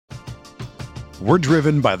We're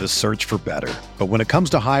driven by the search for better. But when it comes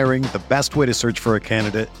to hiring, the best way to search for a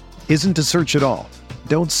candidate isn't to search at all.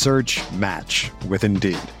 Don't search, match with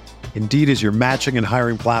Indeed. Indeed is your matching and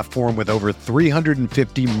hiring platform with over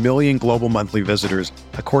 350 million global monthly visitors,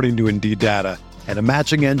 according to Indeed data, and a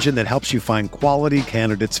matching engine that helps you find quality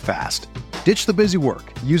candidates fast. Ditch the busy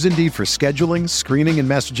work. Use Indeed for scheduling, screening, and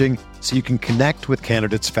messaging so you can connect with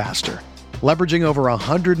candidates faster. Leveraging over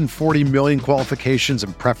 140 million qualifications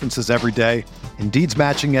and preferences every day, Indeed's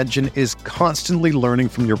matching engine is constantly learning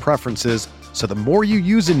from your preferences, so the more you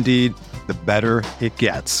use Indeed, the better it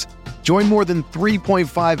gets. Join more than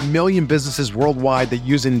 3.5 million businesses worldwide that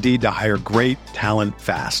use Indeed to hire great talent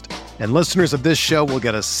fast. And listeners of this show will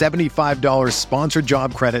get a $75 sponsored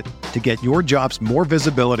job credit to get your jobs more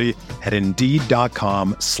visibility at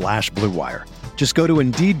Indeed.com/Blue Wire. Just go to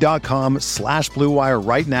Indeed.com/Blue Wire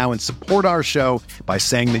right now and support our show by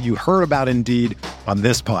saying that you heard about Indeed on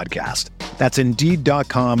this podcast. That's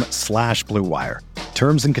Indeed.com/Blue Wire.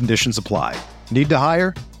 Terms and conditions apply. Need to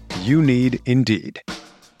hire? You need Indeed.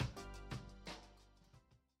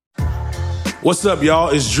 What's up, y'all?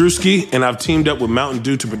 It's Drewski, and I've teamed up with Mountain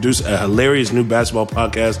Dew to produce a hilarious new basketball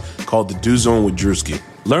podcast called The Dew Zone with Drewski.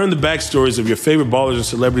 Learn the backstories of your favorite ballers and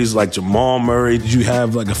celebrities like Jamal Murray. Did you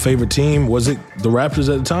have like a favorite team? Was it the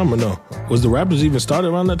Raptors at the time or no? Was the Raptors even started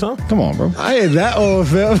around that time? Come on, bro. I ain't that old,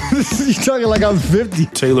 fam. You talking like I'm 50.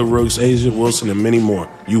 Taylor Rooks, Asia Wilson, and many more.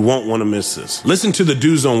 You won't want to miss this. Listen to The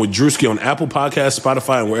Dew Zone with Drewski on Apple Podcasts,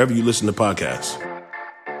 Spotify, and wherever you listen to podcasts.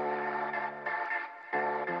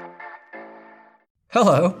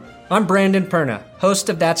 Hello, I'm Brandon Perna, host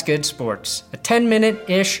of That's Good Sports, a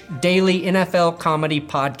 10-minute-ish daily NFL comedy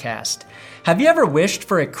podcast. Have you ever wished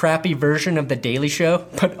for a crappy version of The Daily Show,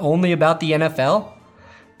 but only about the NFL?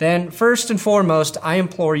 Then, first and foremost, I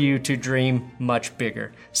implore you to dream much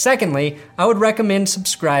bigger. Secondly, I would recommend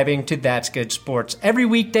subscribing to That's Good Sports. Every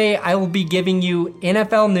weekday, I will be giving you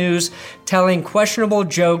NFL news, telling questionable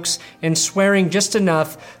jokes, and swearing just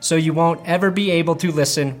enough so you won't ever be able to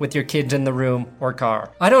listen with your kids in the room or car.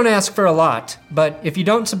 I don't ask for a lot, but if you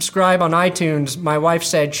don't subscribe on iTunes, my wife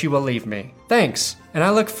said she will leave me. Thanks, and I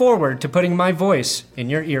look forward to putting my voice in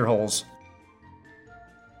your ear holes.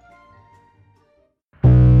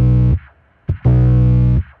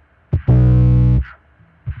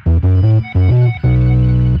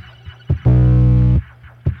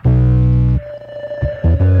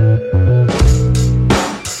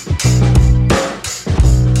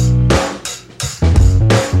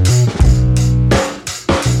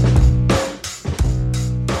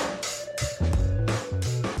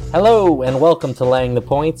 Hello and welcome to Laying the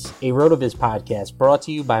Points, a RotoViz podcast brought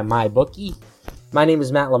to you by MyBookie. My name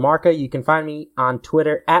is Matt Lamarca. You can find me on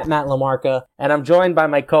Twitter at Matt Lamarca, and I'm joined by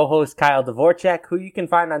my co-host Kyle Dvorchak, who you can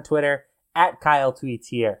find on Twitter at Kyle Tweets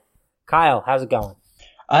Here. Kyle, how's it going?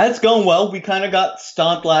 It's going well. We kind of got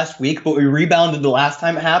stomped last week, but we rebounded the last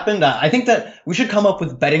time it happened. I think that we should come up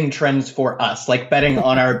with betting trends for us, like betting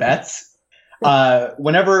on our bets.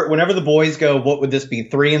 Whenever the boys go, what would this be?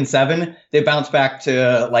 3-7, they bounce back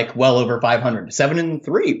to like well over 500.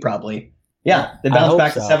 7-3, probably. Yeah, they bounce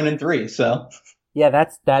back to 7-3. So yeah,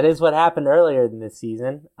 that is what happened earlier in this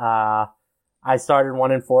season. I started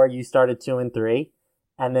 1-4, you started 2-3,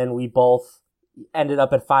 and then we both ended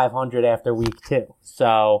up at 500 after week 2.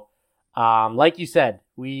 So, like you said,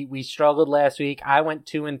 we struggled last week. I went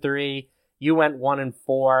 2-3, you went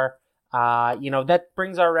 1-4. That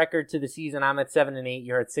brings our record to the season. I'm at 7-8.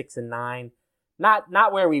 You're at 6-9.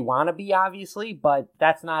 Not where we want to be, obviously, but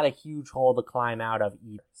that's not a huge hole to climb out of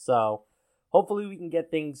either. So hopefully we can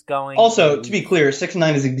get things going. Also, to be clear,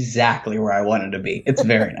 6-9 is exactly where I wanted to be. It's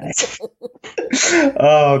very nice.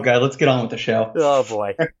 Oh God, let's get on with the show. Oh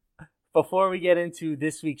boy. Before we get into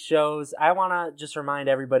this week's shows, I want to just remind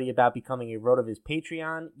everybody about becoming a RotoViz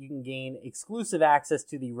Patreon. You can gain exclusive access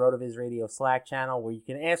to the RotoViz Radio Slack channel where you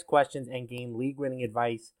can ask questions and gain league-winning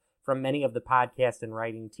advice from many of the podcast and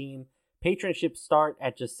writing team. Patronships start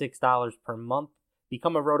at just $6 per month.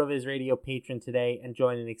 Become a RotoViz Radio patron today and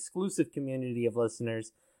join an exclusive community of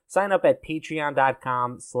listeners. Sign up at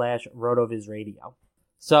patreon.com/RotoVizRadio.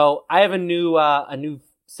 So I have a new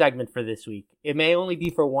segment for this week. It may only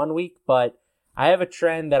be for 1 week, but I have a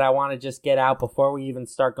trend that I want to just get out before we even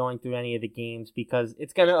start going through any of the games because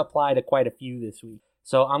it's going to apply to quite a few this week.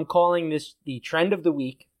 So I'm calling this the trend of the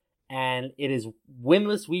week, and it is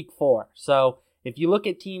winless week 4. So if you look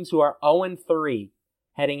at teams who are 0-3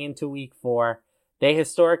 heading into week 4, they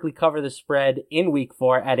historically cover the spread in week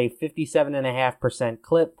 4 at a 57.5%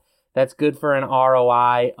 clip. That's good for an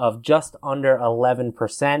ROI of just under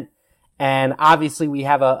 11%. And obviously we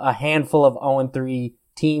have a handful of 0-3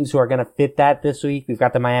 teams who are going to fit that this week. We've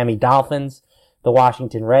got the Miami Dolphins, the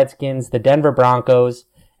Washington Redskins, the Denver Broncos,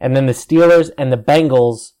 and then the Steelers and the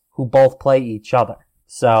Bengals, who both play each other.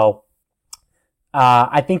 So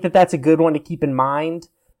I think that that's a good one to keep in mind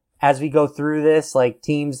as we go through this. Like,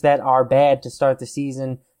 teams that are bad to start the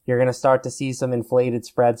season, you're going to start to see some inflated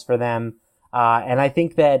spreads for them. And I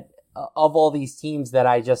think that of all these teams that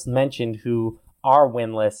I just mentioned who are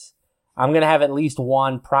winless, I'm going to have at least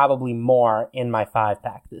one, probably more, in my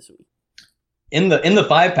 5-pack this week. In the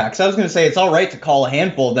 5-pack. So I was going to say, it's all right to call a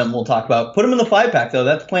handful of them we'll talk about. Put them in the 5-pack, though.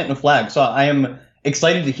 That's planting a flag. So I am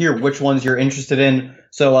excited to hear which ones you're interested in.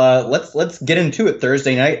 So let's get into it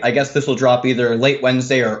Thursday night. I guess this will drop either late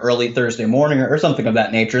Wednesday or early Thursday morning or something of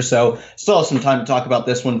that nature. So still have some time to talk about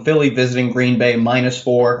this one. Philly visiting Green Bay,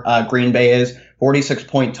 -4. Green Bay is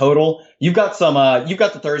 46-point total. You've got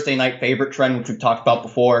the Thursday night favorite trend, which we've talked about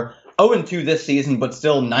before. 0-2 this season, but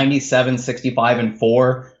still 97, 65, and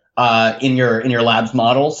 4 in your Labs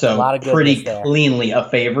model. So pretty cleanly a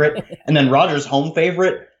favorite. And then Rodgers home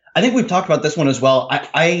favorite. I think we've talked about this one as well.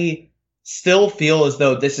 I still feel as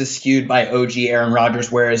though this is skewed by OG Aaron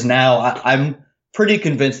Rodgers, whereas now I'm pretty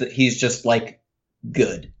convinced that he's just like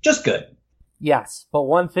good. Just good. Yes, but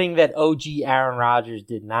one thing that OG Aaron Rodgers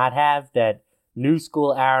did not have that new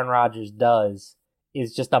school Aaron Rodgers does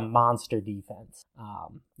is just a monster defense.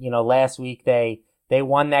 Last week they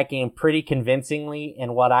won that game pretty convincingly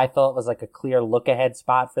in what I thought was like a clear look-ahead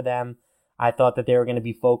spot for them. I thought that they were going to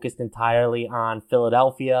be focused entirely on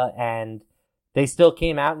Philadelphia, and they still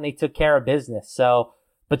came out and they took care of business. So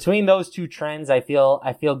between those two trends, I feel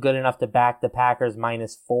good enough to back the Packers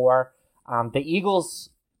 -4. The Eagles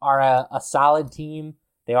are a solid team.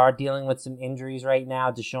 They are dealing with some injuries right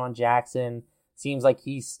now. Deshaun Jackson seems like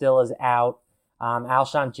he still is out.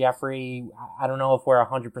 Alshon Jeffrey, I don't know if we're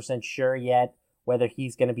 100% sure yet whether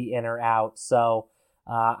he's going to be in or out. So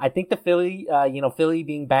I think the Philly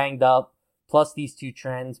being banged up, plus these two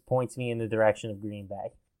trends, points me in the direction of Green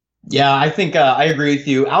Bay. Yeah, I think I agree with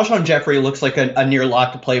you. Alshon Jeffrey looks like a near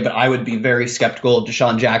lock to play, but I would be very skeptical of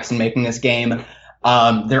Deshaun Jackson making this game.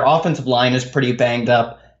 Their offensive line is pretty banged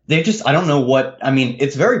up. I don't know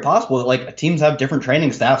it's very possible that like teams have different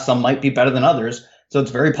training staff. Some might be better than others. So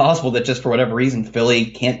it's very possible that just for whatever reason, Philly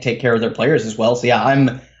can't take care of their players as well. So yeah,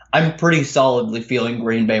 I'm pretty solidly feeling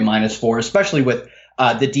Green Bay -4, especially with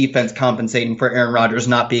the defense compensating for Aaron Rodgers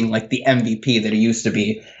not being like the MVP that he used to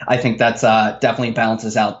be. I think that's definitely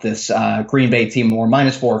balances out this Green Bay team more.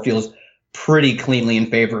 -4 feels pretty cleanly in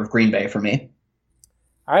favor of Green Bay for me.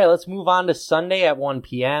 All right, let's move on to Sunday at 1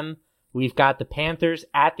 p.m. We've got the Panthers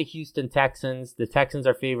at the Houston Texans. The Texans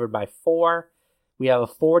are favored by 4. We have a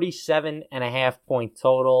 47.5-point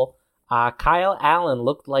total. Kyle Allen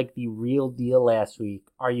looked like the real deal last week.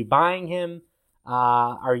 Are you buying him?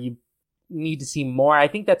 Are you need to see more? I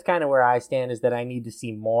think that's kind of where I stand, is that I need to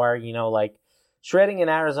see more. Like shredding an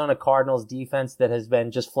Arizona Cardinals defense that has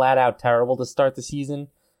been just flat out terrible to start the season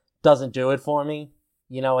doesn't do it for me.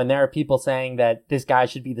 And there are people saying that this guy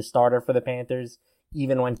should be the starter for the Panthers,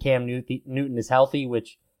 even when Cam Newton is healthy,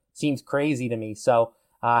 which seems crazy to me. So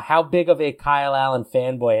how big of a Kyle Allen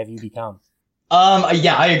fanboy have you become?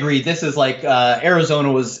 Yeah, I agree. This is like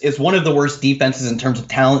Arizona is one of the worst defenses in terms of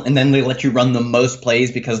talent, and then they let you run the most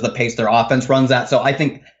plays because of the pace their offense runs at. So I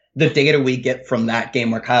think the data we get from that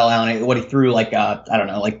game where Kyle Allen, what he threw, like I don't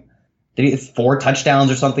know, like did he 4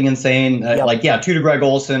 touchdowns or something insane? 2 to Greg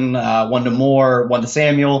Olsen, 1 to Moore, 1 to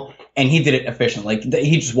Samuel, and he did it efficiently. Like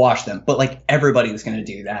he just washed them. But like everybody was going to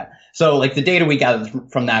do that. So like the data we got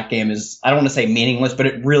from that game is, I don't want to say meaningless, but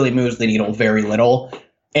it really moves the needle very little.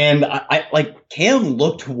 And I like Cam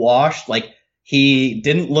looked washed. Like he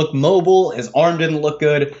didn't look mobile. His arm didn't look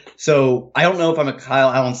good. So I don't know if I'm a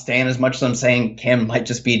Kyle Allen stan as much as I'm saying Cam might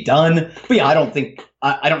just be done. But yeah, I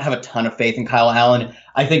don't have a ton of faith in Kyle Allen.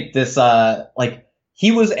 I think this,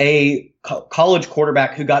 he was a college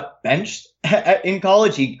quarterback who got benched in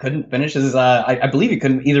college. He couldn't finish his, I believe he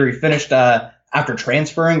couldn't, either he finished, after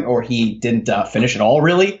transferring or he didn't, finish at all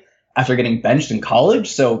really after getting benched in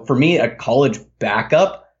college. So for me, a college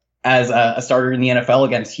backup as a starter in the NFL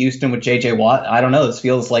against Houston with JJ Watt, I don't know. This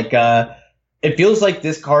feels like, it feels like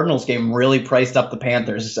this Cardinals game really priced up the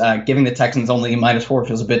Panthers. Giving the Texans only -4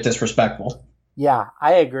 feels a bit disrespectful. Yeah,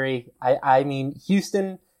 I agree. I mean,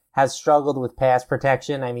 Houston has struggled with pass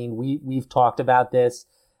protection. I mean, we've talked about this.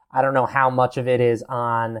 I don't know how much of it is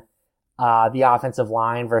on the offensive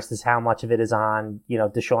line versus how much of it is on,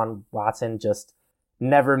 Deshaun Watson just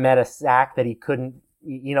never met a sack that he couldn't,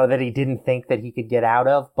 that he didn't think that he could get out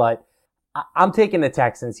of. But I'm taking the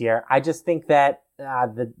Texans here. I just think that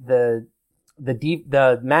the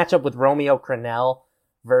matchup with Romeo Crennel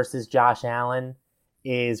versus Josh Allen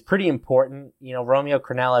is pretty important. You know, Romeo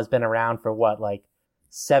Crennel has been around for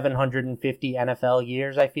 750 NFL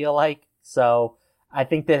years, I feel like. So I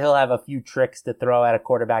think that he'll have a few tricks to throw at a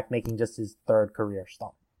quarterback making just his third career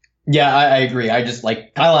start. Yeah, I agree. I just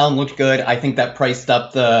Kyle Allen looked good. I think that priced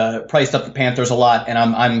up the Panthers a lot, and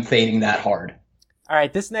I'm fading that hard. All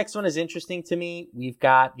right, this next one is interesting to me. We've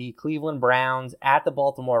got the Cleveland Browns at the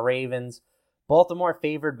Baltimore Ravens. Baltimore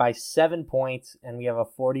favored by 7 points, and we have a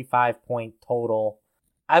 45-point total.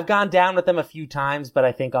 I've gone down with them a few times, but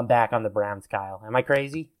I think I'm back on the Browns, Kyle. Am I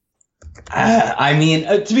crazy? I mean,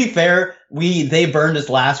 to be fair, they burned us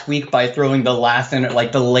last week by throwing the last in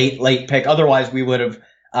the late pick. Otherwise, we would have.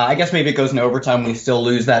 I guess maybe it goes in overtime. We still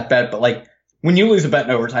lose that bet, but when you lose a bet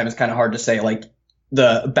in overtime, it's kind of hard to say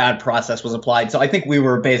the bad process was applied. So I think we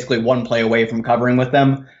were basically one play away from covering with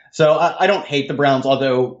them. So I don't hate the Browns,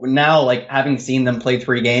 although now having seen them play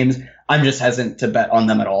 3 games, I'm just hesitant to bet on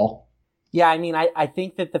them at all. Yeah, I mean, I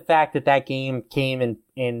think that the fact that game came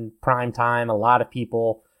in prime time, a lot of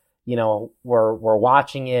people, were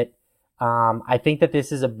watching it. I think that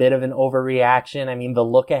this is a bit of an overreaction. I mean, the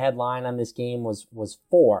look-ahead line on this game was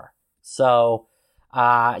 4. So,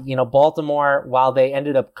 Baltimore, while they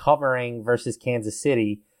ended up covering versus Kansas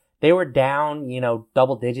City, they were down,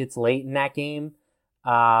 double digits late in that game.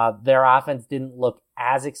 Their offense didn't look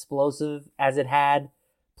as explosive as it had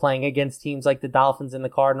playing against teams like the Dolphins and the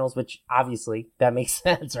Cardinals, which obviously that makes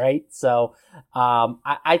sense, right? So,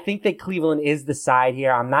 I think that Cleveland is the side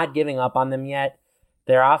here. I'm not giving up on them yet.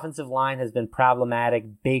 Their offensive line has been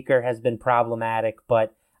problematic. Baker has been problematic,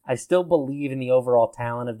 but I still believe in the overall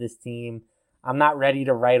talent of this team. I'm not ready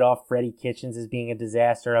to write off Freddie Kitchens as being a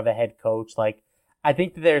disaster of a head coach. I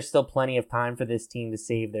think that there's still plenty of time for this team to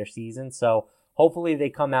save their season. So hopefully they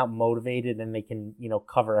come out motivated and they can,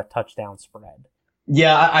 cover a touchdown spread.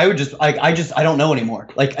 Yeah, I would just, I don't know anymore.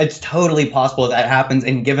 It's totally possible that happens.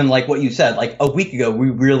 And given what you said, a week ago, we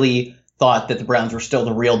really thought that the Browns were still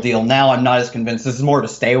the real deal. Now I'm not as convinced. This is more to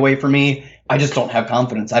stay away from me. I just don't have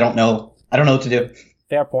confidence. I don't know what to do.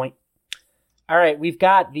 Fair point. All right, we've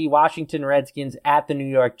got the Washington Redskins at the New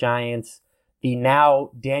York Giants. The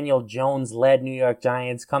now Daniel Jones-led New York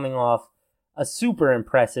Giants coming off a super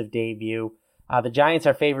impressive debut. The Giants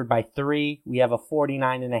are favored by 3. We have a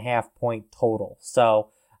 49.5-point total.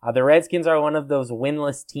 So the Redskins are one of those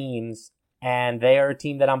winless teams, and they are a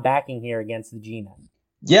team that I'm backing here against the G-Men.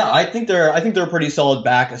 Yeah, I think they're a pretty solid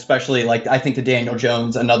back, especially I think the Daniel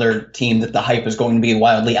Jones, another team that the hype is going to be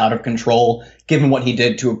wildly out of control, given what he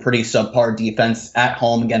did to a pretty subpar defense at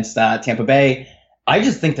home against Tampa Bay. I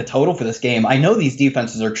just think the total for this game, I know these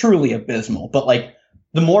defenses are truly abysmal, but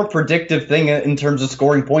the more predictive thing in terms of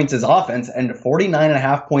scoring points is offense, and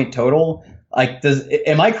 49.5-point total.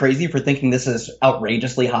 Am I crazy for thinking this is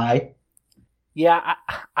outrageously high? Yeah,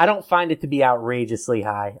 I don't find it to be outrageously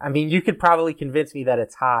high. I mean, you could probably convince me that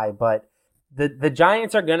it's high, but the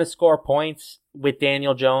Giants are going to score points with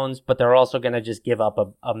Daniel Jones, but they're also going to just give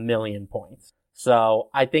up a million points. So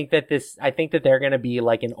I think that they're going to be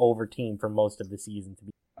an over team for most of the season. To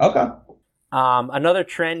be okay. Another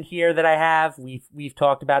trend here that I have, we've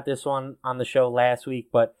talked about this one on the show last week,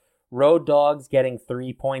 but road dogs getting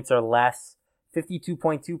 3 points or less.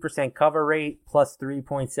 52.2% cover rate plus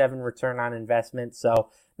 3.7 return on investment. So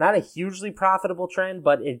not a hugely profitable trend,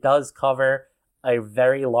 but it does cover a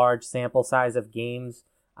very large sample size of games.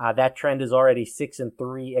 That trend is already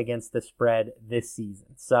 6-3 against the spread this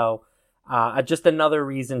season. So just another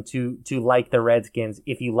reason to like the Redskins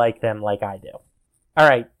if you like them like I do. All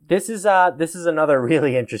right, this is another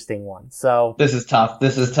really interesting one. So this is tough.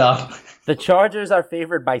 The Chargers are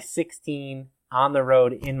favored by 16 on the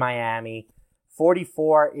road in Miami.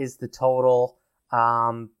 44 is the total.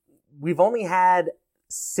 We've only had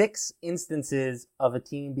 6 instances of a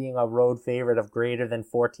team being a road favorite of greater than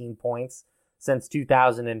 14 points since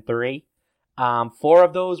 2003. 4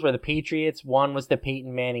 of those were the Patriots. 1 was the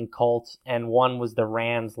Peyton Manning Colts, and 1 was the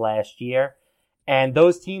Rams last year. And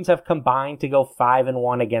those teams have combined to go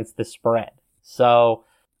 5-1 against the spread. So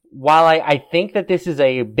while I think that this is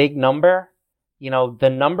a big number, the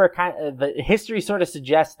number the history sort of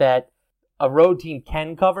suggests that a road team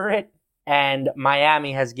can cover it, and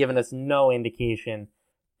Miami has given us no indication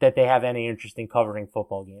that they have any interest in covering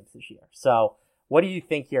football games this year. So what do you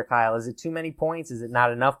think here, Kyle? Is it too many points? Is it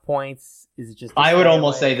not enough points? Is it just... I would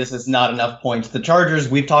almost say this is not enough points. The Chargers,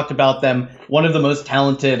 we've talked about them, one of the most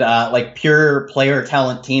talented, pure player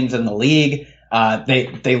talent teams in the league.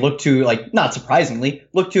 They look to, not surprisingly,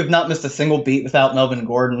 have not missed a single beat without Melvin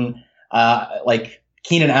Gordon.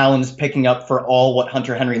 Keenan Allen's picking up for all what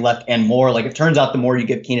Hunter Henry left and more. It turns out the more you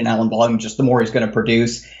give Keenan Allen volume, just the more he's going to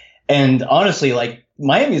produce. And honestly,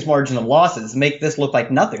 Miami's margin of losses make this look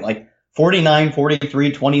like nothing, like 49,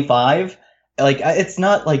 43, 25. Like, it's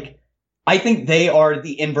not like, I think they are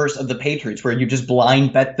the inverse of the Patriots, where you just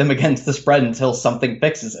blind bet them against the spread until something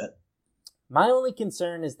fixes it. My only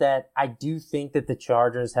concern is that I do think that the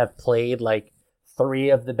Chargers have played like 3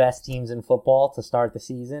 of the best teams in football to start the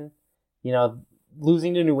season. You know,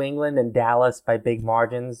 losing to New England and Dallas by big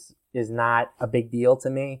margins is not a big deal to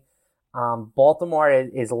me. Baltimore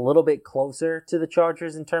is a little bit closer to the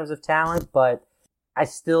Chargers in terms of talent, but I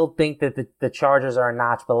still think that the Chargers are a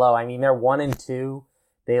notch below. I mean, they're 1-2.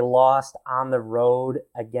 They lost on the road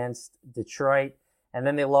against Detroit, and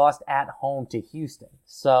then they lost at home to Houston.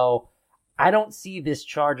 So I don't see this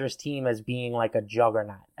Chargers team as being like a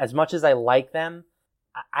juggernaut. As much as I like them,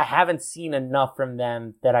 I haven't seen enough from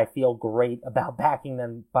them that I feel great about backing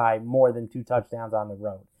them by more than 2 touchdowns on the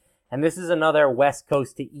road. And this is another West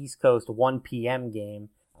Coast to East Coast 1 p.m. game.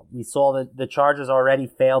 We saw that the Chargers already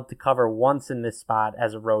failed to cover once in this spot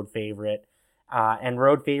as a road favorite. And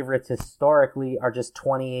road favorites historically are just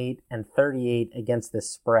 28 and 38 against this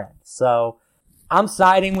spread. So I'm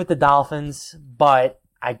siding with the Dolphins, but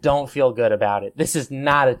I don't feel good about it. This is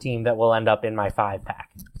not a team that will end up in my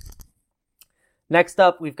 5-pack. Next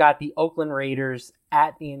up, we've got the Oakland Raiders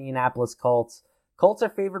at the Indianapolis Colts. Colts are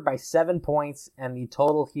favored by 7 points, and the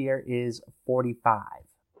total here is 45.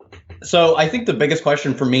 So I think the biggest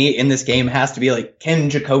question for me in this game has to be, like, can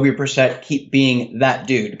Jacoby Brissett keep being that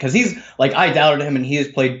dude? Because he's, like, I doubted him, and he has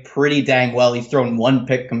played pretty dang well. He's thrown 1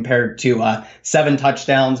 pick compared to 7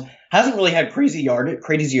 touchdowns. Hasn't really had crazy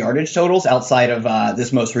yardage totals outside of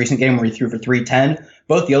this most recent game where he threw for 310.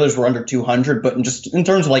 Both the others were under 200, but in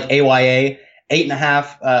terms of, like, AYA,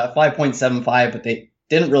 8.5, 5.75, but they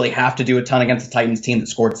didn't really have to do a ton against the Titans team that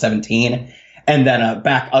scored 17, and then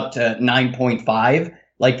back up to 9.5.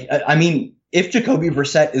 Like, I mean, if Jacoby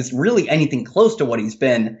Brissett is really anything close to what he's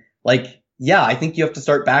been, like, yeah, I think you have to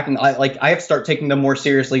start backing. I have to start taking them more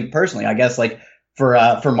seriously personally. I guess, like,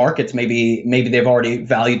 for markets, maybe they've already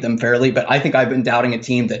valued them fairly, but I think I've been doubting a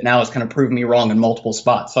team that now has kind of proven me wrong in multiple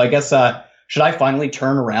spots. So I guess should I finally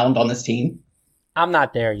turn around on this team? I'm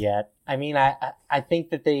not there yet. I mean, I think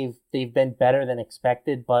that they've been better than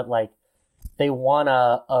expected, but like they won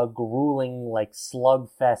a grueling like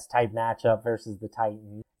slugfest type matchup versus the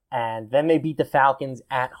Titans, and then they beat the Falcons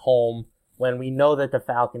at home when we know that the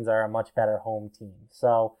Falcons are a much better home team.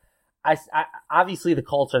 So I obviously the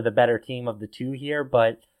Colts are the better team of the two here,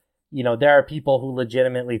 but you know, there are people who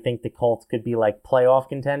legitimately think the Colts could be like playoff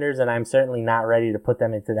contenders, and I'm certainly not ready to put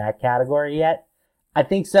them into that category yet. I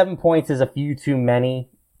think 7 points is a few too many.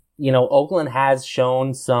 You know, Oakland has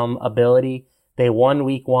shown some ability. They won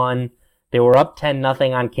week 1. They were up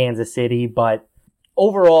 10-0 on Kansas City, but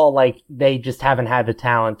overall, like, they just haven't had the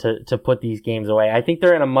talent to put these games away. I think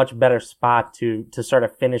they're in a much better spot to sort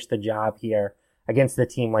of finish the job here against a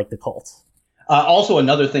team like the Colts. Also,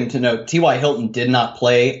 another thing to note, T.Y. Hilton did not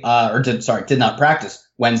did not practice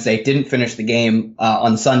Wednesday, didn't finish the game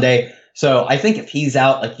on Sunday. So I think if he's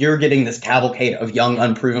out, like, you're getting this cavalcade of young,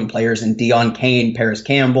 unproven players in Deion Kane, Paris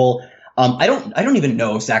Campbell. I don't even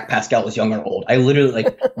know if Zach Pascal is young or old. I literally,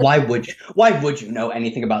 like, why would you know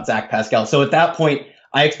anything about Zach Pascal? So at that point,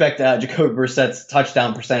 I expect Jacoby Brissett's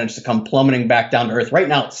touchdown percentage to come plummeting back down to earth. Right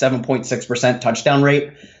now, it's 7.6% touchdown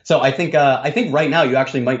rate. So I think right now you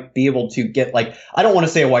actually might be able to get, like, I don't want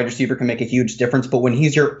to say a wide receiver can make a huge difference, but when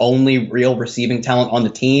he's your only real receiving talent on the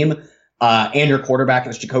team, and your quarterback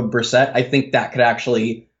is Jacoby Brissett, I think that could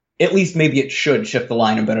actually, at least maybe it should shift the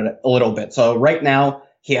line a little bit. So right now,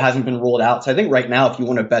 he hasn't been ruled out. So I think right now, if you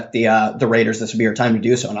want to bet the Raiders, this would be your time to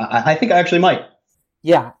do so. And I think I actually might.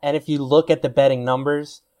 Yeah, and if you look at the betting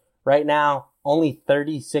numbers, right now, only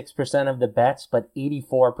 36% of the bets, but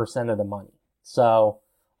 84% of the money. So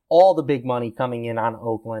all the big money coming in on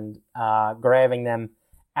Oakland, grabbing them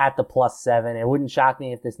at the +7. It wouldn't shock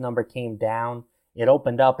me if this number came down. It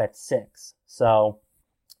opened up at 6. So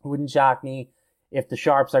it wouldn't shock me if the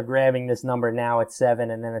Sharps are grabbing this number now at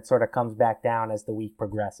 7, and then it sort of comes back down as the week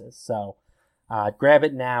progresses. So grab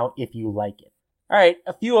it now if you like it. All right,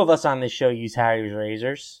 a few of us on this show use Harry's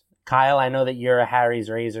Razors. Kyle, I know that you're a Harry's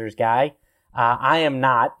Razors guy. I am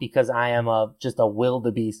not, because I am just a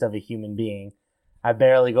wildebeest of a human being. I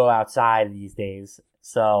barely go outside these days.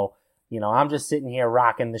 So, you know, I'm just sitting here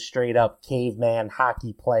rocking the straight up caveman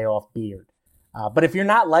hockey playoff beard. But if you're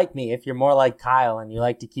not like me, if you're more like Kyle and you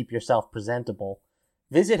like to keep yourself presentable,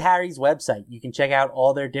 visit Harry's website. You can check out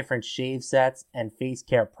all their different shave sets and face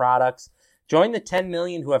care products. Join the 10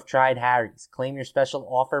 million who have tried Harry's. Claim your special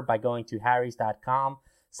offer by going to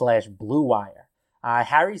harrys.com/bluewire.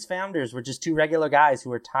 Harry's founders were just 2 regular guys who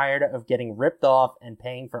were tired of getting ripped off and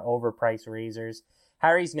paying for overpriced razors.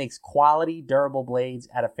 Harry's makes quality, durable blades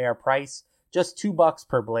at a fair price, just $2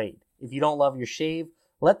 per blade. If you don't love your shave,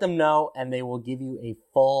 let them know and they will give you a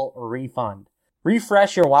full refund.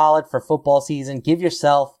 Refresh your wallet for football season. Give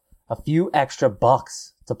yourself a few extra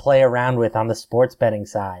bucks to play around with on the sports betting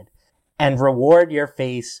side. And reward your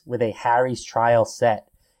face with a Harry's trial set.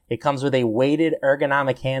 It comes with a weighted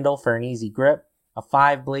ergonomic handle for an easy grip, a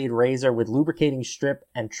 5-blade razor with lubricating strip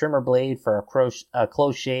and trimmer blade for a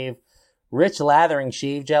close shave, rich lathering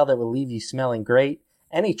shave gel that will leave you smelling great,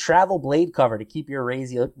 and a travel blade cover to keep your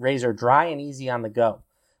razor dry and easy on the go.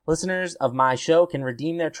 Listeners of my show can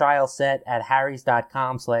redeem their trial set at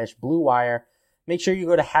harrys.com/bluewire. Make sure you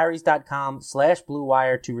go to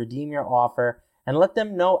harrys.com/bluewire to redeem your offer and let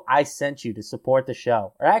them know I sent you to support the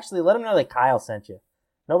show. Or actually, let them know that Kyle sent you.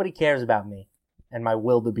 Nobody cares about me and my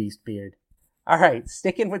wildebeest beard. All right,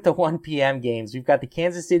 sticking with the 1 p.m. games, we've got the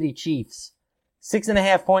Kansas City Chiefs,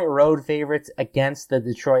 6.5-point road favorites against the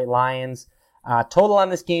Detroit Lions. Total on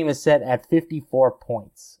this game is set at 54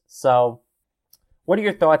 points. So, what are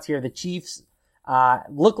your thoughts here? The Chiefs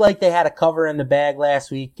look like they had a cover in the bag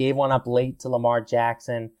last week, gave one up late to Lamar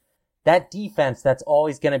Jackson. That defense, that's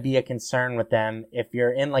always going to be a concern with them. If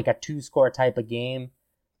you're in like a 2-score type of game,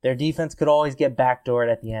 their defense could always get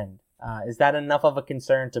backdoored at the end. Is that enough of a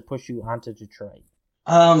concern to push you onto Detroit?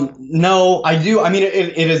 No, I do. I mean,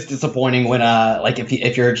 it is disappointing when,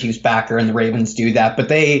 if you're a Chiefs backer and the Ravens do that, but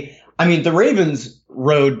the Ravens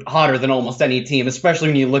rode hotter than almost any team, especially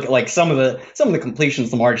when you look at like some of the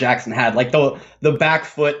completions Lamar Jackson had, like the back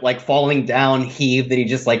foot, like falling down heave that he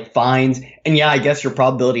just like finds. And yeah, I guess your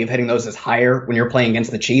probability of hitting those is higher when you're playing against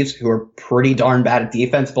the Chiefs, who are pretty darn bad at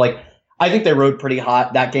defense. But like, I think they rode pretty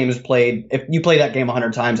hot. That game is played. If you play that game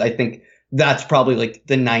 100 times, I think that's probably like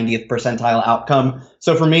the 90th percentile outcome.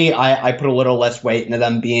 So for me, I put a little less weight into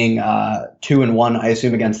them being 2-1, I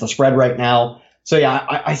assume, against the spread right now. So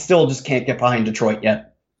yeah, I still just can't get behind Detroit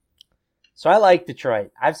yet. So I like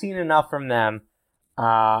Detroit. I've seen enough from them.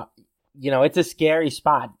 It's a scary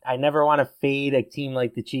spot. I never want to fade a team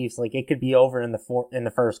like the Chiefs. Like, it could be over in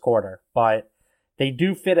the first quarter, but they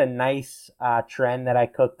do fit a nice trend that I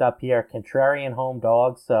cooked up here. Contrarian home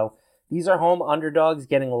dogs. So these are home underdogs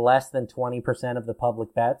getting less than 20% of the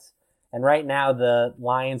public bets. And right now the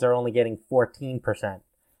Lions are only getting 14%.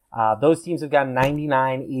 Those teams have got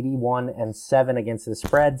 99, 81, and 7 against the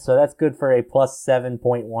spread. So that's good for a plus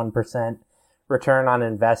 7.1% return on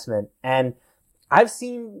investment. And I've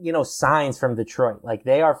seen, signs from Detroit. Like,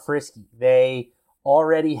 they are frisky. They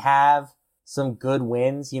already have some good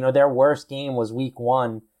wins. Their worst game was week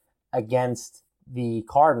 1 against the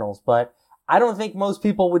Cardinals, but I don't think most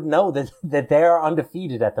people would know that they are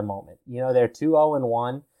undefeated at the moment. They're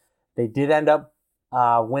 2-0-1. They did end up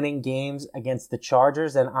winning games against the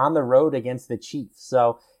Chargers and on the road against the Chiefs.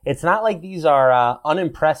 So it's not like these are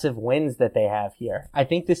unimpressive wins that they have here. I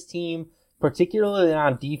think this team, particularly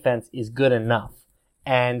on defense, is good enough.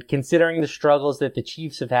 And considering the struggles that the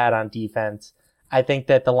Chiefs have had on defense, I think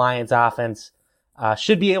that the Lions offense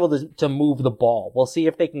should be able to move the ball. We'll see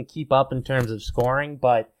if they can keep up in terms of scoring,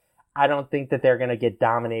 but I don't think that they're going to get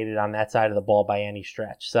dominated on that side of the ball by any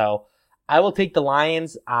stretch. So I will take the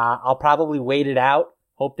Lions. I'll probably wait it out,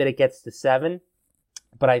 hope that it gets to 7,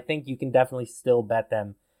 but I think you can definitely still bet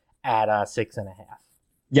them at 6.5.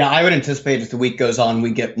 Yeah, I would anticipate as the week goes on,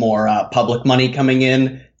 we get more public money coming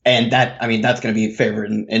in, and that's going to be favored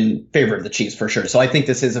in favor of the Chiefs for sure. So I think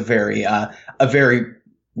this is a very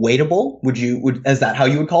waitable. Is that how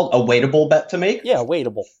you would call it? A waitable bet to make? Yeah,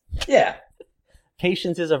 waitable. Yeah.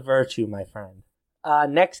 Patience is a virtue, my friend.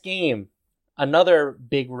 Next game, another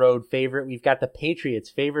big road favorite. We've got the Patriots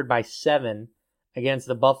favored by 7 against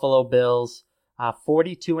the Buffalo Bills.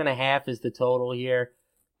 42.5 is the total here.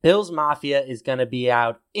 Bills Mafia is going to be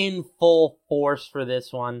out in full force for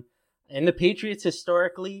this one. And the Patriots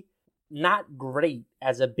historically not great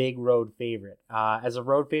as a big road favorite. As a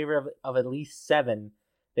road favorite of at least 7,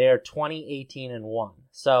 they are 20-18-1.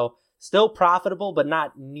 So still profitable, but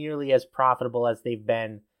not nearly as profitable as they've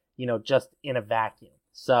been, just in a vacuum.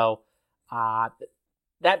 So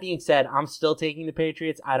that being said, I'm still taking the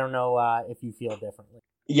Patriots. I don't know if you feel differently.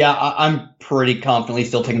 Yeah, I'm pretty confidently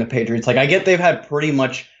still taking the Patriots. Like, I get they've had pretty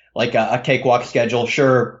much like a cakewalk schedule.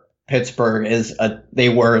 Sure, Pittsburgh they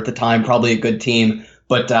were at the time probably a good team.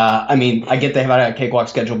 But, I get they've had a cakewalk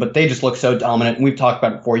schedule, but they just look so dominant. And we've talked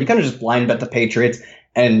about it before. You kind of just blind bet the Patriots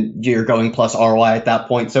and you're going plus ROI at that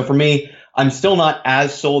point. So for me, I'm still not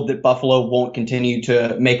as sold that Buffalo won't continue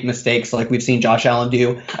to make mistakes like we've seen Josh Allen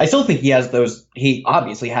do. I still think he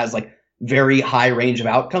obviously has like very high range of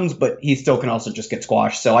outcomes, but he still can also just get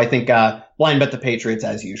squashed. So I think blind bet the Patriots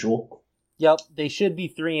as usual. Yep, they should be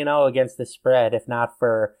 3-0 against the spread if not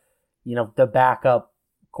for, the backup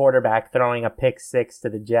quarterback throwing a pick six to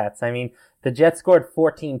the Jets. I mean, the Jets scored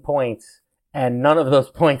 14 points and none of those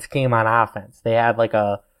points came on offense. They had like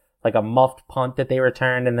a muffed punt that they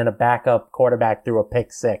returned and then a backup quarterback threw a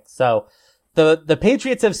pick six. So the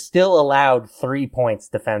Patriots have still allowed 3 points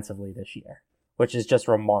defensively this year, which is just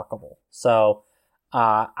remarkable. So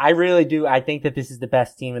I really do. I think that this is the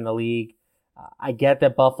best team in the league. I get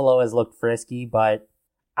that Buffalo has looked frisky, but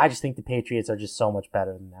I just think the Patriots are just so much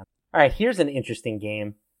better than them. All right, here's an interesting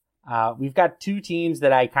game. We've got two teams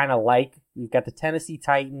that I kind of like. We've got the Tennessee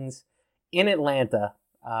Titans in Atlanta,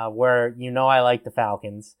 where I like the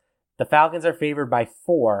Falcons. The Falcons are favored by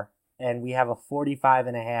 4, and we have a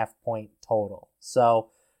 45.5 point total. So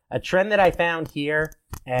a trend that I found here,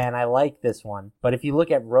 and I like this one, but if you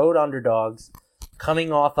look at road underdogs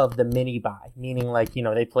coming off of the mini bye, meaning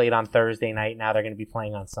they played on Thursday night, now they're going to be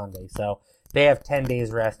playing on Sunday. So they have 10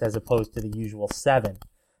 days rest as opposed to the usual 7.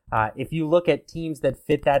 If you look at teams that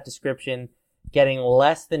fit that description, getting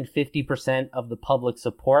less than 50% of the public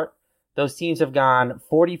support, those teams have gone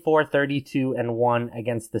 44, 32, and 1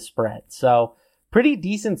 against the spread. So pretty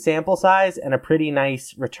decent sample size and a pretty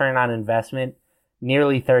nice return on investment,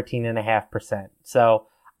 nearly 13.5%. So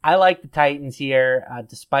I like the Titans here,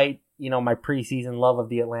 despite my preseason love of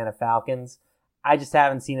the Atlanta Falcons. I just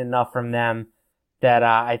haven't seen enough from them that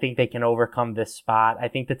I think they can overcome this spot. I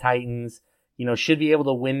think the Titans, should be able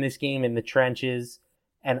to win this game in the trenches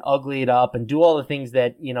and ugly it up and do all the things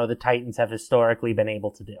that, the Titans have historically been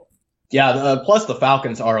able to do. Yeah, plus the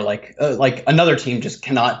Falcons are like another team just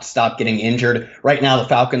cannot stop getting injured. Right now, the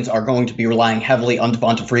Falcons are going to be relying heavily on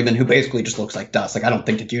Devonta Freeman, who basically just looks like dust. I don't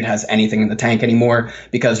think the dude has anything in the tank anymore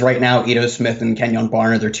because right now, Ito Smith and Kenyon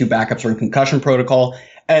Barner, their 2 backups, are in concussion protocol.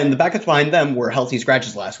 And the backups behind them were healthy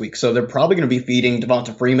scratches last week. So they're probably going to be feeding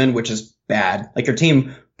Devonta Freeman, which is bad. Their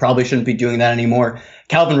team probably shouldn't be doing that anymore.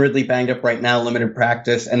 Calvin Ridley banged up right now, limited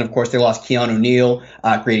practice. And of course, they lost Keanu Neal.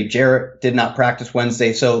 Grady Jarrett did not practice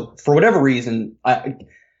Wednesday. So for whatever reason,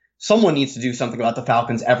 someone needs to do something about the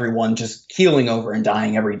Falcons. Everyone just keeling over and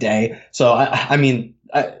dying every day. So,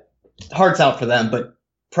 hearts out for them, but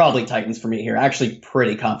probably Titans for me here. Actually,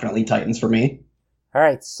 pretty confidently Titans for me. All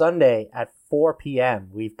right, Sunday at 4 p.m.,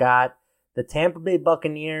 we've got the Tampa Bay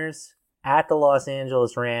Buccaneers at the Los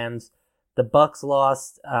Angeles Rams. The Bucs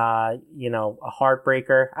lost, a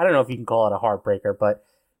heartbreaker. I don't know if you can call it a heartbreaker, but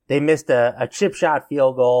they missed a chip shot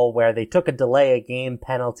field goal where they took a delay of game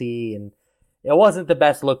penalty, and it wasn't the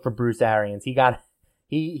best look for Bruce Arians. He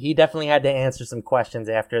definitely had to answer some questions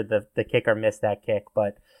after the kicker missed that kick,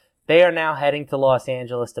 but they are now heading to Los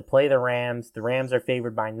Angeles to play the Rams. The Rams are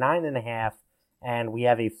favored by 9.5, and we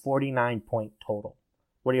have a 49 point total.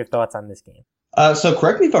 What are your thoughts on this game? So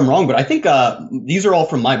correct me if I'm wrong, but I think these are all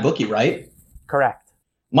from MyBookie, right? Correct.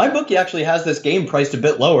 MyBookie actually has this game priced a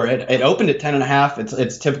bit lower. It opened at 10.5.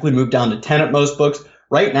 It's typically moved down to 10 at most books.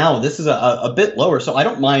 Right now, this is a bit lower, so I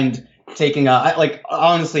don't mind taking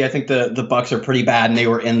honestly, I think the Bucs are pretty bad, and they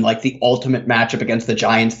were in the ultimate matchup against the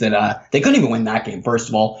Giants that they couldn't even win that game, first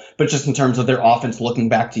of all. But just in terms of their offense looking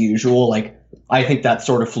back to usual, I think that's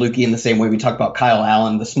sort of fluky in the same way we talk about Kyle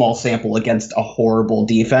Allen, the small sample against a horrible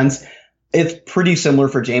defense. It's pretty similar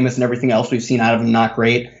for Jameis and everything else we've seen out of him. Not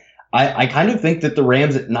great. I kind of think that the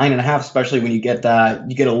Rams at 9.5, especially when you get a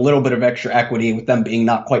little bit of extra equity with them being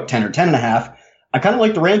not quite 10 or 10.5. I kind of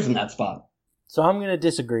like the Rams in that spot. So I'm going to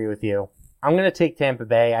disagree with you. I'm going to take Tampa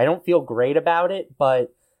Bay. I don't feel great about it,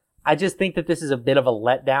 but I just think that this is a bit of a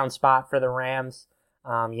letdown spot for the Rams.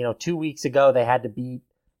 2 weeks ago they had to beat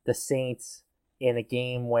the Saints in a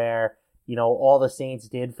game where, all the Saints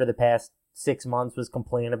did for the past 6 months was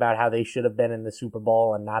complain about how they should have been in the Super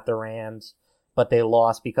Bowl and not the Rams, but they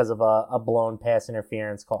lost because of a blown pass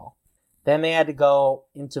interference call. Then they had to go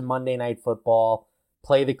into Monday Night Football,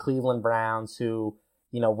 play the Cleveland Browns, who,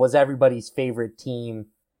 was everybody's favorite team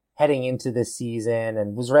heading into this season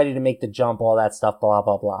and was ready to make the jump, all that stuff, blah,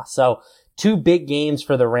 blah, blah. So 2 big games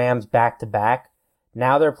for the Rams back to back.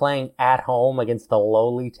 Now they're playing at home against the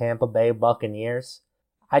lowly Tampa Bay Buccaneers.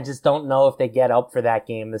 I just don't know if they get up for that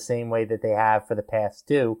game the same way that they have for the past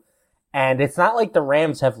 2. And it's not like the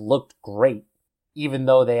Rams have looked great, even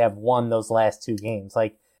though they have won those last 2 games.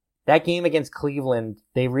 That game against Cleveland,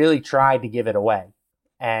 they really tried to give it away.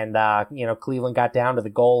 And, Cleveland got down to the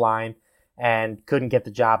goal line and couldn't get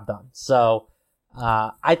the job done. So,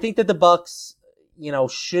 I think that the Bucs,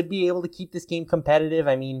 should be able to keep this game competitive.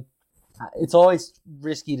 I mean, it's always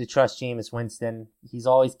risky to trust Jameis Winston. He's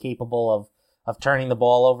always capable of turning the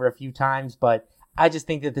ball over a few times, but I just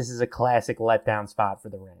think that this is a classic letdown spot for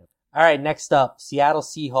the Rams. All right, next up, Seattle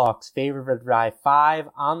Seahawks favored by 5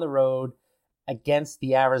 on the road against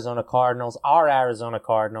the Arizona Cardinals, our Arizona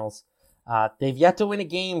Cardinals. They've yet to win a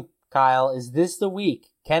game, Kyle. Is this the week?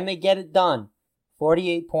 Can they get it done?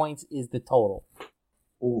 48 points is the total.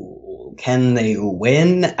 Ooh, can they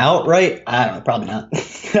win outright? I don't know, probably not.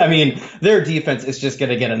 I mean, their defense is just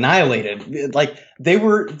going to get annihilated. Like they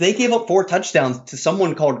gave up 4 touchdowns to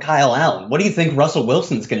someone called Kyle Allen. What do you think Russell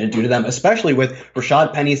Wilson's going to do to them? Especially with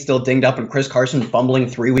Rashad Penny still dinged up and Chris Carson fumbling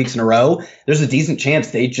 3 weeks in a row. There's a decent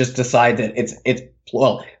chance they just decide that it's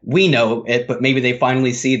well, we know it, but maybe they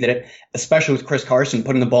finally see that it, especially with Chris Carson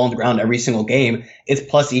putting the ball on the ground every single game, it's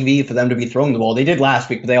plus EV for them to be throwing the ball. They did last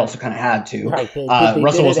week, but they also kind of had to. Right. They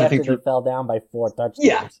Russell Wilson, I think, they fell down by 4 touchdowns.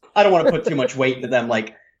 Yeah, I don't want to put too much weight into them,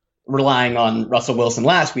 like relying on Russell Wilson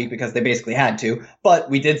last week because they basically had to. But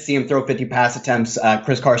we did see him throw 50 pass attempts.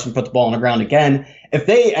 Chris Carson put the ball on the ground again. If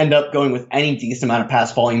they end up going with any decent amount of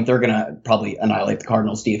pass volume, they're going to probably annihilate the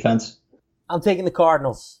Cardinals defense. I'm taking the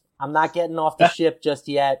Cardinals. I'm not getting off the ship just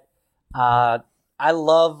yet. I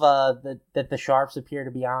love that the sharps appear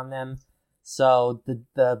to be on them. So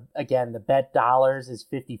the bet dollars is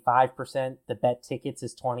 55%. The bet tickets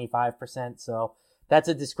is 25%. So that's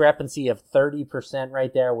a discrepancy of 30%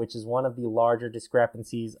 right there, which is one of the larger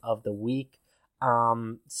discrepancies of the week.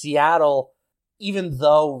 Seattle, even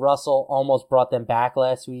though Russell almost brought them back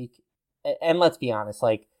last week, and let's be honest,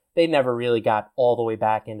 like they never really got all the way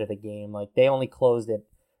back into the game. Like they only closed it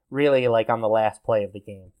really like on the last play of the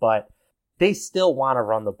game, but they still want to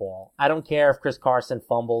run the ball. I don't care if Chris Carson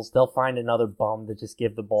fumbles. They'll find another bum to just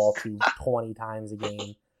give the ball to 20 times a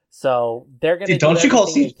game. So they're going to don't you call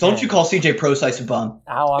CJ Prosise a bum?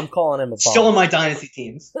 Oh, I'm calling him a bum. Still on my dynasty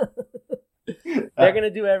teams. They're going to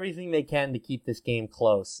do everything they can to keep this game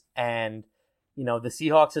close. And, you know, the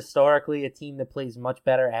Seahawks historically a team that plays much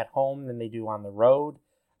better at home than they do on the road.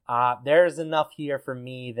 There's enough here for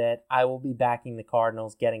me that I will be backing the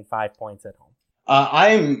Cardinals getting 5 points at home.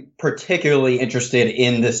 I'm particularly interested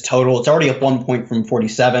in this total. It's already up 1 point from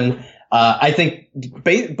 47. I think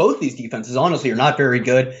both these defenses, honestly, are not very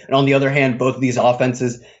good. And on the other hand, both of these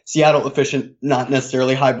offenses, Seattle efficient, not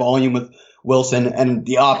necessarily high volume with Wilson. And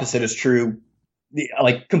the opposite is true.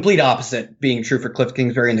 Complete opposite being true for Cliff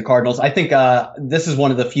Kingsbury and the Cardinals. I think this is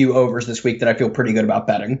one of the few overs this week that I feel pretty good about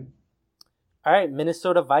betting. All right,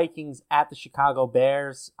 Minnesota Vikings at the Chicago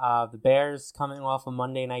Bears. The Bears coming off a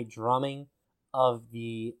Monday night drumming of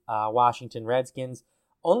the Washington Redskins.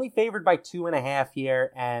 Only favored by 2.5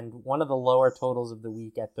 here, and one of the lower totals of the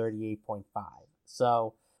week at 38.5.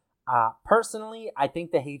 So, personally, I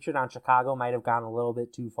think the hatred on Chicago might have gone a little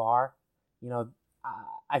bit too far. You know,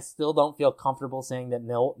 I still don't feel comfortable saying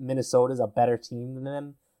that Minnesota is a better team than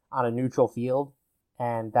them on a neutral field,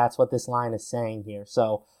 and that's what this line is saying here.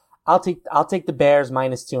 So, I'll take the Bears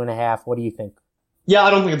minus 2.5. What do you think? Yeah,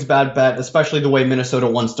 I don't think it's a bad bet, especially the way Minnesota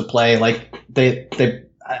wants to play. Like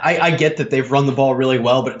I get that they've run the ball really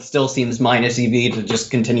well, but it still seems minus EV to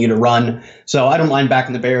just continue to run. So I don't mind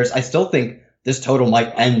backing the Bears. I still think this total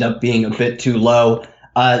might end up being a bit too low.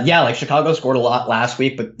 Chicago scored a lot last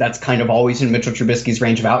week, but that's kind of always in Mitchell Trubisky's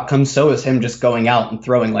range of outcomes. So is him just going out and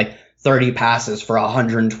throwing like 30 passes for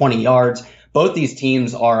 120 yards. Both these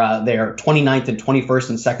teams are they're 29th and 21st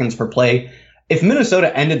in seconds per play. If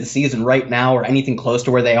Minnesota ended the season right now or anything close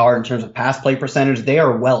to where they are in terms of pass play percentage, they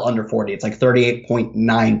are well under 40. It's like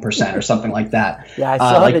 38.9% or something like that. Yeah, I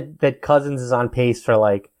saw that Cousins is on pace for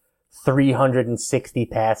like 360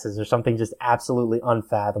 passes or something just absolutely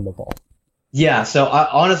unfathomable. Yeah, so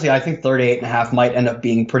honestly, I think 38.5 might end up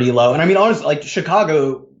being pretty low. And I mean, honestly, like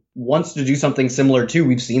Chicago wants to do something similar too.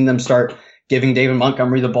 We've seen them start giving David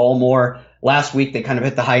Montgomery the ball more. Last week, they kind of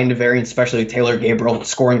hit the high end of variance, especially Taylor Gabriel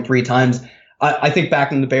scoring 3 times. I think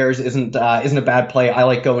backing the Bears isn't a bad play. I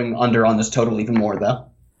like going under on this total even more, though.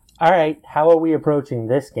 All right, how are we approaching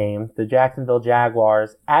this game? The Jacksonville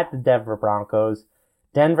Jaguars at the Denver Broncos.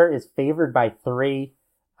 Denver is favored by 3.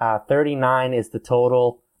 39 is the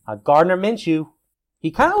total. Gardner Minshew,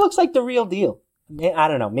 he kind of looks like the real deal. I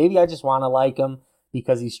don't know. Maybe I just want to like him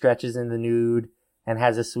because he stretches in the nude and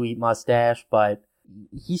has a sweet mustache, but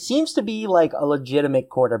he seems to be like a legitimate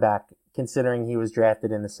quarterback considering he was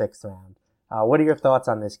drafted in the 6th round. What are your thoughts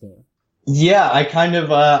on this game? Yeah, I kind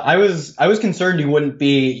of I was concerned you'd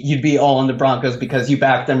be all on the Broncos because you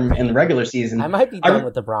backed them in the regular season. I might be done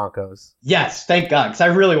with the Broncos. Yes, thank God, because I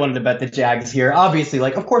really wanted to bet the Jags here. Obviously,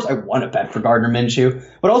 like of course I want to bet for Gardner Minshew,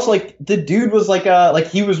 but also like the dude was like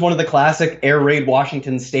he was one of the classic air raid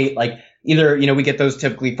Washington State, like either, you know, we get those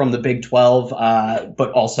typically from the Big 12,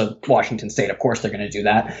 but also Washington State, of course they're going to do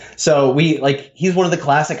that. So he's one of the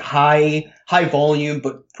classic high volume,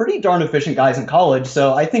 but pretty darn efficient guys in college.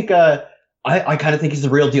 So I think I kind of think he's the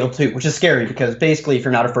real deal too, which is scary because basically if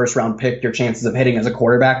you're not a first round pick, your chances of hitting as a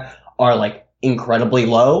quarterback are like incredibly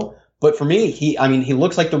low. But for me, he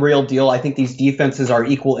looks like the real deal. I think these defenses are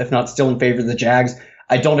equal, if not still in favor of the Jags.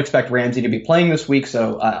 I don't expect Ramsey to be playing this week,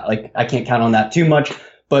 so I can't count on that too much.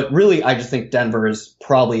 But really, I just think Denver is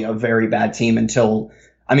probably a very bad team until,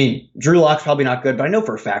 Drew Lock's probably not good, but I know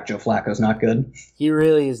for a fact Joe Flacco's not good. He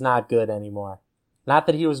really is not good anymore. Not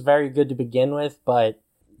that he was very good to begin with, but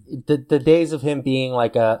the days of him being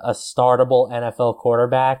like a startable NFL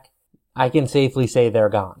quarterback, I can safely say they're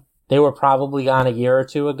gone. They were probably gone a year or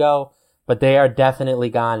two ago, but they are definitely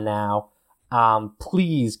gone now.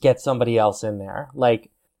 Please get somebody else in there. Like,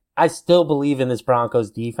 I still believe in this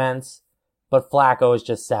Broncos defense, but Flacco is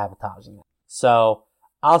just sabotaging it. So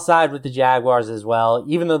I'll side with the Jaguars as well.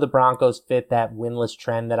 Even though the Broncos fit that winless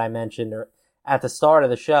trend that I mentioned at the start of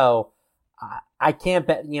the show, I can't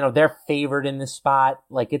bet, they're favored in this spot.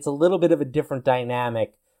 Like, it's a little bit of a different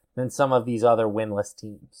dynamic than some of these other winless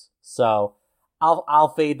teams. So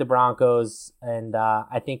I'll fade the Broncos, and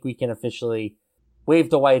I think we can officially wave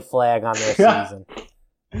the white flag on their season.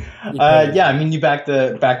 You backed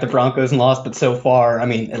the Broncos and lost, but so far,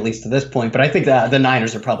 at least to this point. But I think that the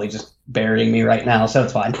Niners are probably just burying me right now, so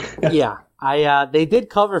it's fine. Yeah, they did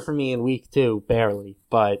cover for me in week 2, barely,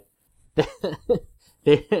 but I'm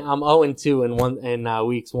 0-2 in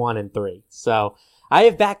weeks 1 and 3. So I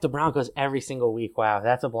have backed the Broncos every single week. Wow,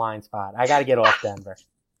 that's a blind spot. I got to get off Denver.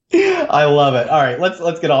 I love it. All right,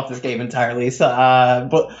 let's get off this game entirely. So,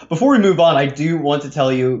 but before we move on, I do want to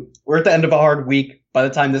tell you we're at the end of a hard week. By the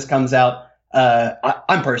time this comes out,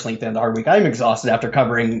 I'm personally at the end of the hard week. I'm exhausted after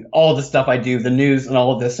covering all the stuff I do, the news and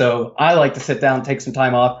all of this. So I like to sit down, take some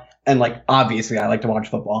time off, and obviously I like to watch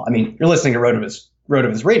football. You're listening to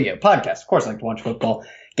Rotoviz radio podcast. Of course, I like to watch football.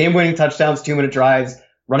 Game-winning touchdowns, 2-minute drives.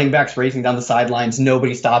 Running backs racing down the sidelines,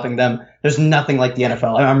 nobody stopping them. There's nothing like the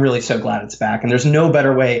NFL. I'm really so glad it's back. And there's no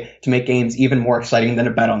better way to make games even more exciting than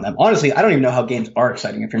to bet on them. Honestly, I don't even know how games are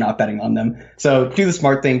exciting if you're not betting on them. So do the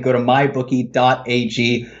smart thing. Go to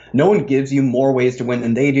mybookie.ag. No one gives you more ways to win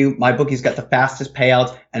than they do. MyBookie's got the fastest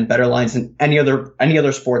payouts and better lines than any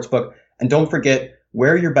other sports book. And don't forget,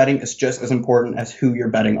 where you're betting is just as important as who you're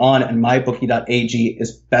betting on, and mybookie.ag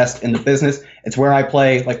is best in the business. It's where I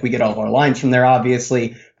play. We get all of our lines from there, obviously.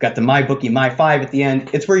 We've got the MyBookie, My5 at the end.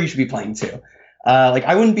 It's where you should be playing too.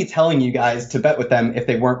 I wouldn't be telling you guys to bet with them if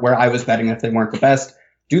they weren't where I was betting, if they weren't the best.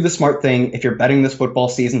 Do the smart thing. If you're betting this football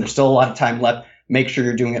season, there's still a lot of time left. Make sure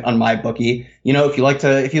you're doing it on MyBookie. If you like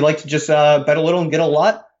to just bet a little and get a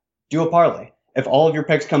lot, do a parlay. If all of your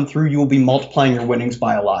picks come through, you will be multiplying your winnings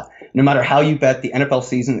by a lot. No matter how you bet, the NFL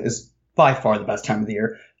season is by far the best time of the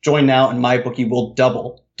year. Join now and MyBookie will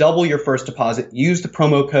double your first deposit. Use the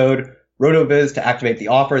promo code RotoViz to activate the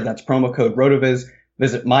offer. That's promo code RotoViz.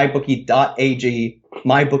 Visit mybookie.ag.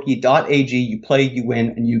 Mybookie.ag. You play, you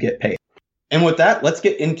win, and you get paid. And with that, let's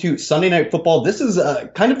get into Sunday Night Football. This is there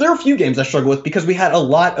are a few games I struggle with because we had a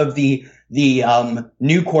lot of the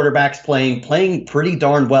new quarterbacks playing pretty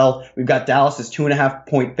darn well. We've got Dallas as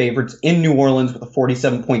 2.5-point favorites in New Orleans with a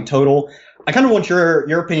 47-point total. I kind of want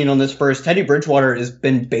your opinion on this first. Teddy Bridgewater has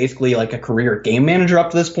been basically like a career game manager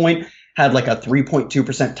up to this point. Had a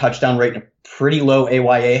 3.2% touchdown rate and a pretty low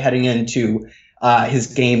AYA heading into his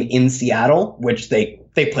game in Seattle, which they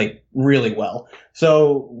played really well.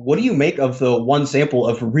 So what do you make of the one sample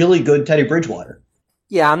of really good Teddy Bridgewater?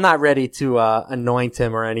 Yeah, I'm not ready to anoint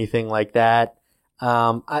him or anything like that.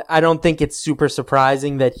 I don't think it's super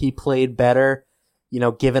surprising that he played better,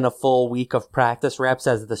 given a full week of practice reps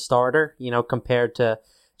as the starter, compared to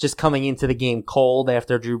just coming into the game cold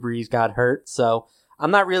after Drew Brees got hurt. So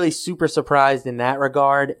I'm not really super surprised in that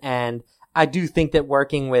regard. And I do think that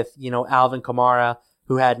working with, Alvin Kamara,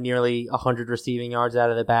 who had nearly 100 receiving yards out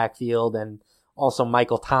of the backfield, and also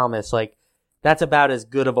Michael Thomas, that's about as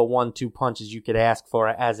good of a 1-2 punch as you could ask for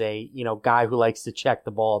as a, guy who likes to check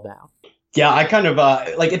the ball down. Yeah, I kind of,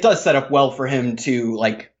 it does set up well for him to,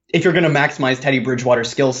 if you're going to maximize Teddy Bridgewater's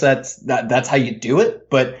skill sets, that's how you do it.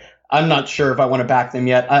 But I'm not sure if I want to back them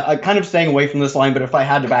yet. I'm kind of staying away from this line, but if I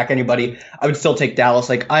had to back anybody, I would still take Dallas.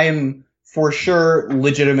 I am for sure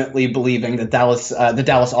legitimately believing that the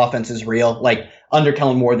Dallas offense is real. Under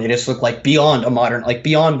Kellen Moore, they just look beyond a modern,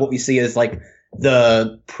 beyond what we see as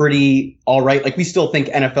the pretty all right. We still think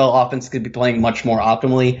NFL offense could be playing much more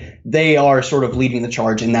optimally. They are sort of leading the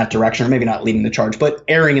charge in that direction, or maybe not leading the charge, but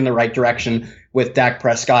erring in the right direction with Dak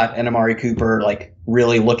Prescott and Amari Cooper,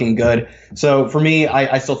 really looking good. So for me,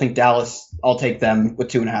 I still think Dallas, I'll take them with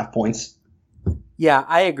 2.5 points. Yeah,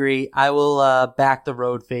 I agree. I will back the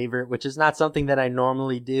road favorite, which is not something that I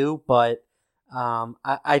normally do, but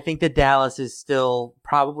I think that Dallas is still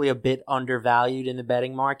probably a bit undervalued in the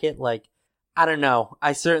betting market. Like, I don't know.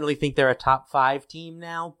 I certainly think they're a top 5 team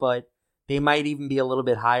now, but they might even be a little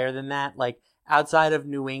bit higher than that. Like, outside of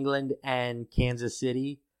New England and Kansas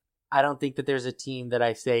City, I don't think that there's a team that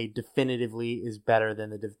I say definitively is better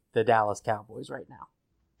than the Dallas Cowboys right now.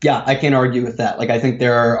 Yeah, I can't argue with that. Like, I think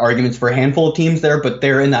there are arguments for a handful of teams there, but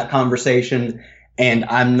they're in that conversation, and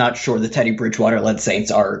I'm not sure the Teddy Bridgewater-led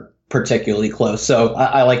Saints are particularly close. So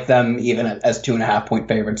I like them even as 2.5-point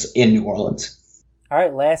favorites in New Orleans. All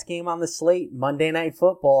right, last game on the slate, Monday Night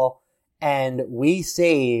Football, and we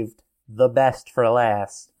saved the best for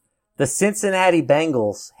last. The Cincinnati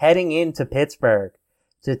Bengals heading into Pittsburgh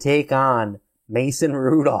to take on Mason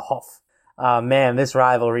Rudolph. Man, this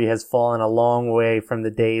rivalry has fallen a long way from the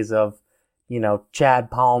days of, Chad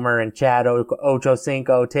Palmer and Chad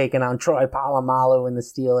Ochocinco taking on Troy Polamalu and the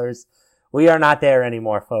Steelers. We are not there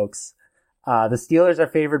anymore, folks. The Steelers are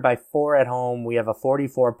favored by 4 at home. We have a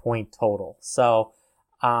 44-point total. So,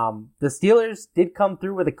 the Steelers did come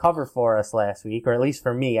through with a cover for us last week, or at least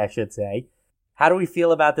for me, I should say. How do we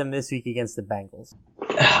feel about them this week against the Bengals?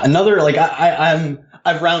 Another,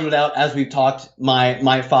 I've rounded out, as we've talked,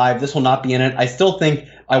 my 5. This will not be in it. I still think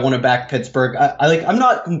I want to back Pittsburgh. I'm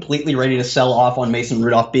not completely ready to sell off on Mason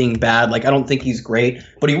Rudolph being bad. I don't think he's great,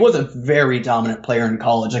 but he was a very dominant player in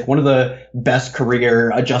college. One of the best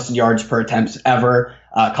career adjusted yards per attempts ever.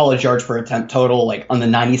 College yards per attempt total, on the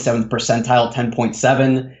 97th percentile,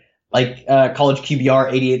 10.7. College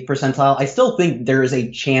QBR, 88th percentile. I still think there is a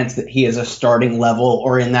chance that he is a starting level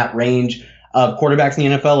or in that range of quarterbacks in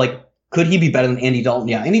the NFL. Could he be better than Andy Dalton?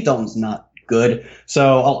 Yeah, Andy Dalton's not good.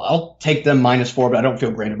 So I'll take them -4, but I don't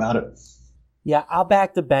feel great about it. Yeah, I'll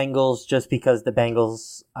back the Bengals just because the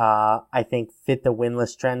Bengals, I think, fit the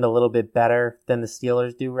winless trend a little bit better than the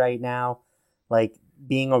Steelers do right now.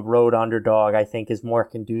 Being a road underdog, I think, is more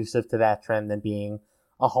conducive to that trend than being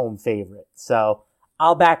a home favorite. So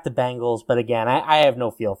I'll back the Bengals, but again, I have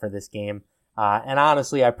no feel for this game. And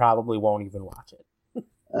honestly, I probably won't even watch it.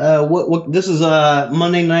 This is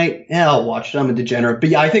Monday night. Yeah, I'll watch it. I'm a degenerate. But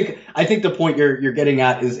yeah, I think the point you're getting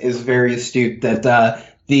at is very astute, that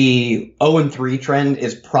the 0-3 trend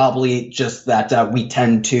is probably just that we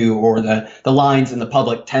tend to, or the lines in the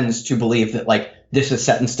public tends to believe that this is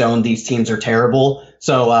set in stone. These teams are terrible.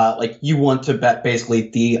 So you want to bet basically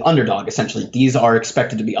the underdog, essentially. These are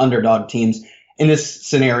expected to be underdog teams. In this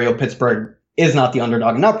scenario, Pittsburgh is not the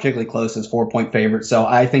underdog, not particularly close as 4-point favorite. So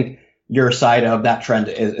I think your side of that trend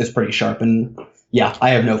is pretty sharp. And yeah, I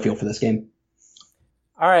have no feel for this game.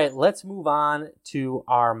 All right, let's move on to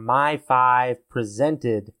our My 5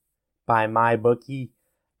 presented by MyBookie.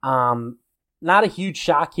 Not a huge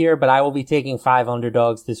shock here, but I will be taking 5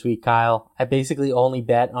 underdogs this week, Kyle. I basically only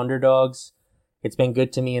bet underdogs. It's been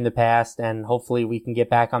good to me in the past, and hopefully we can get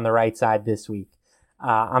back on the right side this week.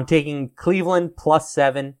 I'm taking Cleveland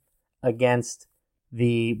 +7 against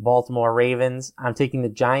the Baltimore Ravens. I'm taking the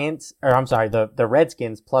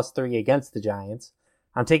Redskins +3 against the Giants.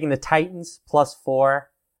 I'm taking the Titans +4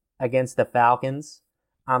 against the Falcons.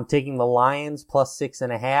 I'm taking the Lions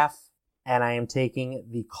 +6.5, and I am taking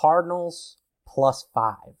the Cardinals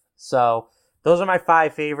 +5. So those are my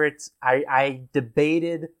 5 favorites. I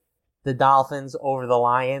debated the Dolphins over the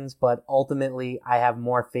Lions, but ultimately I have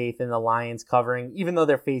more faith in the Lions covering, even though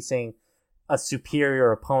they're facing a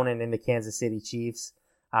superior opponent in the Kansas City Chiefs.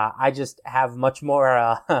 I just have much more,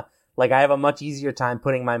 I have a much easier time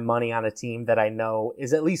putting my money on a team that I know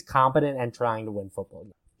is at least competent and trying to win football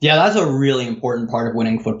games. Yeah, that's a really important part of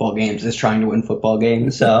winning football games, is trying to win football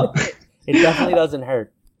games. So it definitely doesn't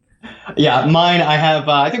hurt. Yeah, mine, I have,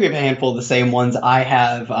 I think we have a handful of the same ones.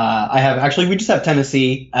 Actually, we just have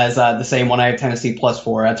Tennessee as the same one. I have Tennessee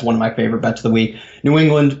 +4. That's one of my favorite bets of the week. New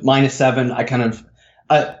England -7. I kind of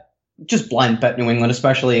just blind bet New England,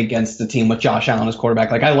 especially against the team with Josh Allen as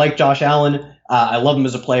quarterback. I like Josh Allen. I love him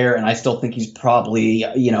as a player, and I still think he's probably,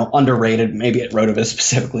 underrated, maybe at RotoViz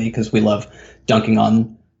specifically, because we love dunking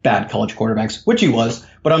on bad college quarterbacks, which he was.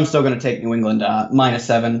 But I'm still going to take New England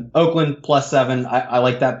 -7. Oakland +7. I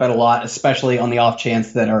like that bet a lot, especially on the off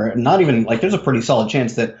chance that are not even, there's a pretty solid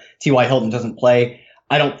chance that T.Y. Hilton doesn't play.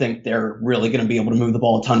 I don't think they're really going to be able to move the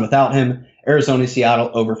ball a ton without him. Arizona, Seattle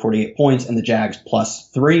over 48 points, and the Jags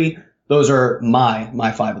 +3. Those are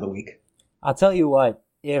my 5 of the week. I'll tell you what,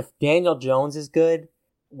 if Daniel Jones is good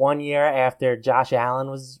 1 year after Josh Allen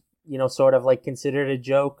was, sort of considered a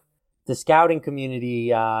joke, the scouting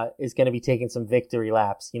community is going to be taking some victory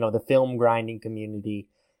laps, the film grinding community,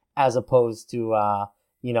 as opposed to,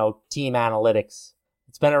 team analytics.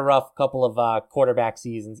 It's been a rough couple of quarterback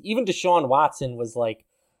seasons. Even Deshaun Watson was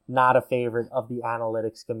not a favorite of the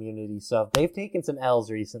analytics community. So they've taken some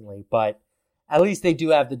L's recently, but at least they do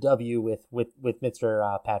have the W with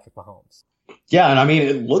Mr. Patrick Mahomes. Yeah, and I mean,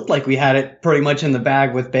 it looked like we had it pretty much in the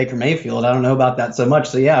bag with Baker Mayfield. I don't know about that so much.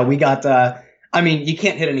 So yeah, we got. I mean, you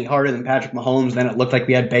can't hit any harder than Patrick Mahomes. Then it looked like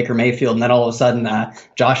we had Baker Mayfield, and then all of a sudden,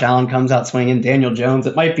 Josh Allen comes out swinging. Daniel Jones.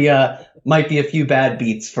 It might be a few bad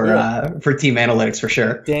beats for team analytics for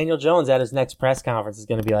sure. Daniel Jones at his next press conference is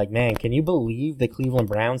going to be like, "Man, can you believe the Cleveland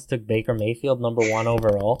Browns took Baker Mayfield number 1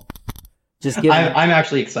 overall?" Just give him, I'm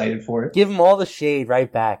actually excited for it. Give him all the shade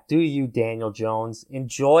right back. Do you, Daniel Jones?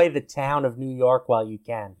 Enjoy the town of New York while you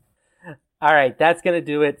can. All right, that's going to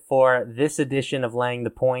do it for this edition of Laying the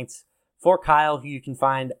Points. For Kyle, who you can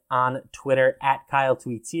find on Twitter at Kyle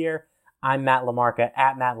Tweets Here, I'm Matt LaMarca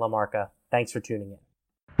at Matt LaMarca. Thanks for tuning in.